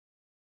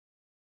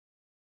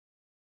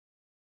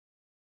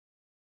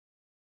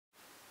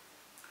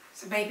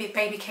So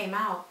baby came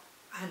out,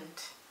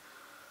 and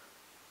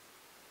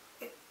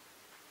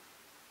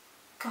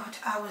God,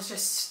 I was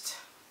just,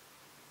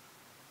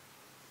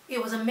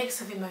 it was a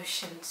mix of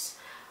emotions.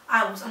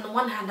 I was, on the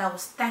one hand, I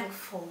was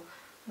thankful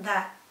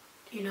that,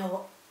 you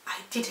know,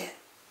 I did it.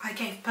 I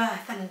gave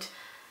birth, and,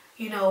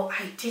 you know,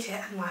 I did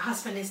it, and my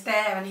husband is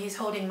there and he's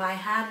holding my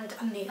hand.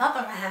 On the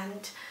other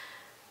hand,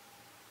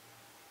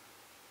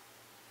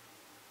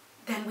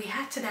 then we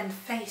had to then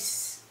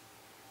face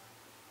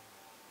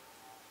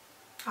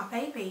our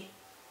baby,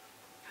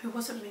 who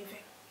wasn't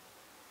moving,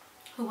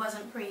 who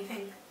wasn't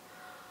breathing.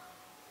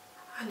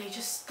 And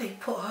they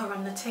put her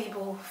on the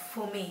table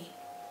for me.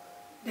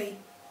 They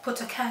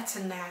put a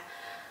curtain there,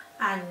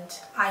 and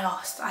I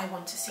asked, I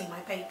want to see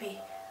my baby.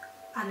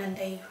 And then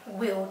they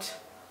wheeled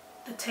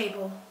the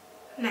table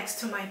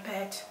next to my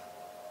bed,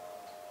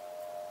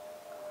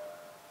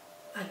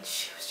 and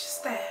she was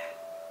just there.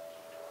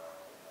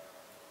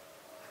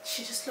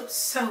 She just looked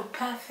so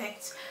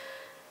perfect.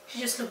 She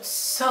just looked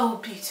so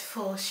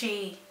beautiful.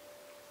 She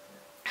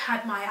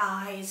had my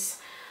eyes,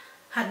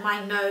 had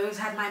my nose,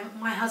 had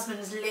my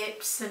husband's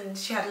lips, and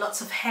she had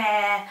lots of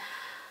hair.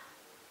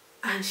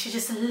 And she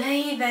just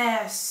lay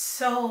there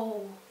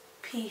so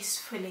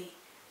peacefully.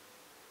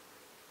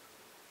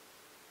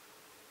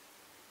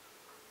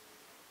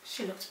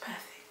 She looked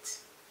perfect.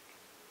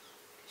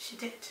 She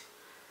did.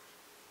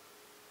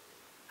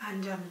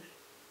 And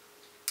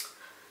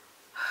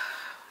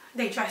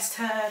they dressed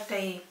her,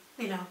 they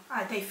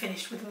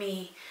finished with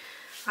me,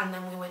 and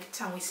then we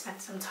went and we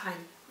spent some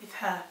time with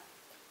her.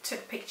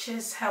 Took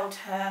pictures, held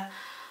her,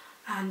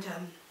 and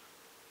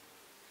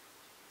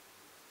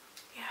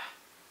yeah.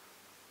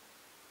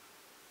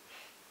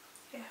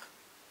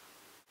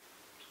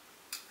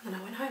 And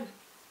then I went home.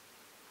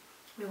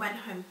 We went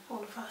home,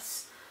 all of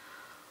us.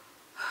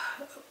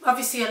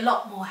 Obviously a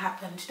lot more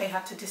happened. They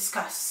had to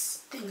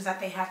discuss things that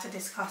they had to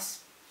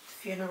discuss,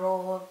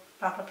 funeral,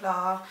 blah blah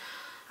blah.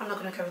 I'm not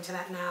going to go into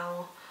that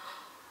now,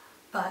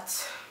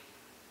 but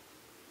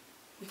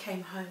we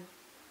came home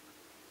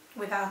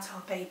without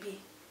our baby.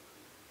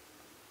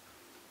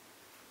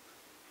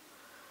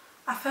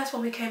 At first,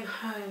 when we came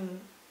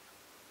home,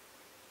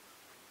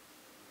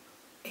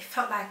 it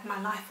felt like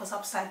my life was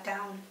upside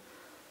down.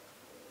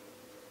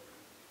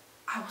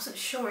 I wasn't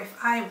sure if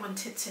I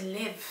wanted to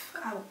live.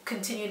 I would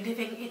continue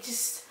living. It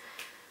just,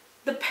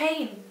 the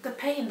pain,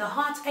 the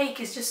heartache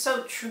is just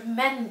so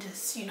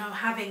tremendous, you know,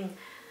 having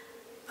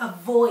a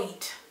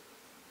void.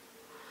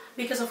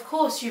 Because of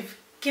course you've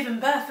given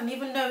birth, and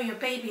even though your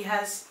baby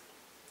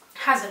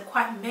hasn't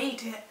quite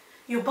made it,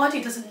 your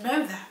body doesn't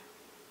know that.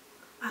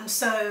 And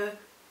so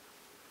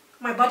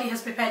my body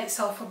has prepared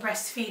itself for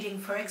breastfeeding,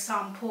 for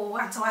example,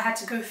 and so I had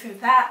to go through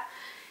that,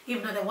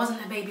 even though there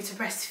wasn't a baby to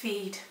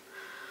breastfeed.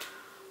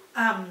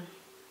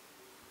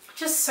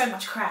 Just so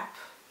much crap,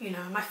 you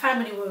know. My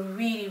family were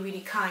really,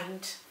 really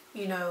kind,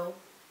 you know.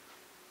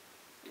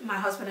 My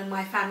husband and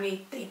my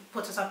family, they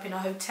put us up in a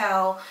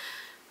hotel,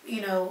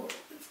 you know,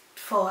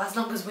 for as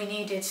long as we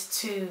needed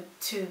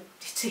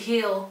to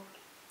heal,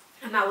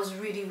 and that was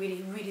really,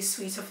 really, really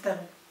sweet of them.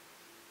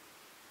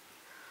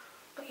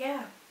 But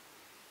yeah,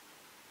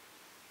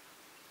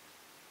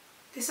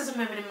 this is a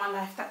moment in my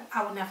life that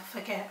I will never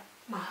forget.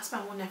 My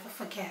husband will never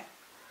forget.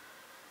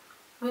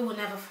 We will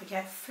never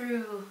forget.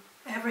 Through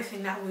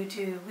everything that we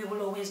do, we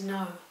will always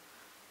know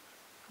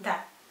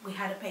that we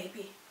had a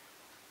baby.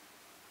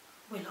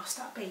 We lost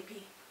our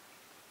baby.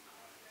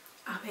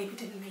 Our baby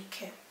didn't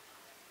make it.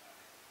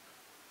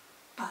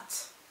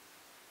 But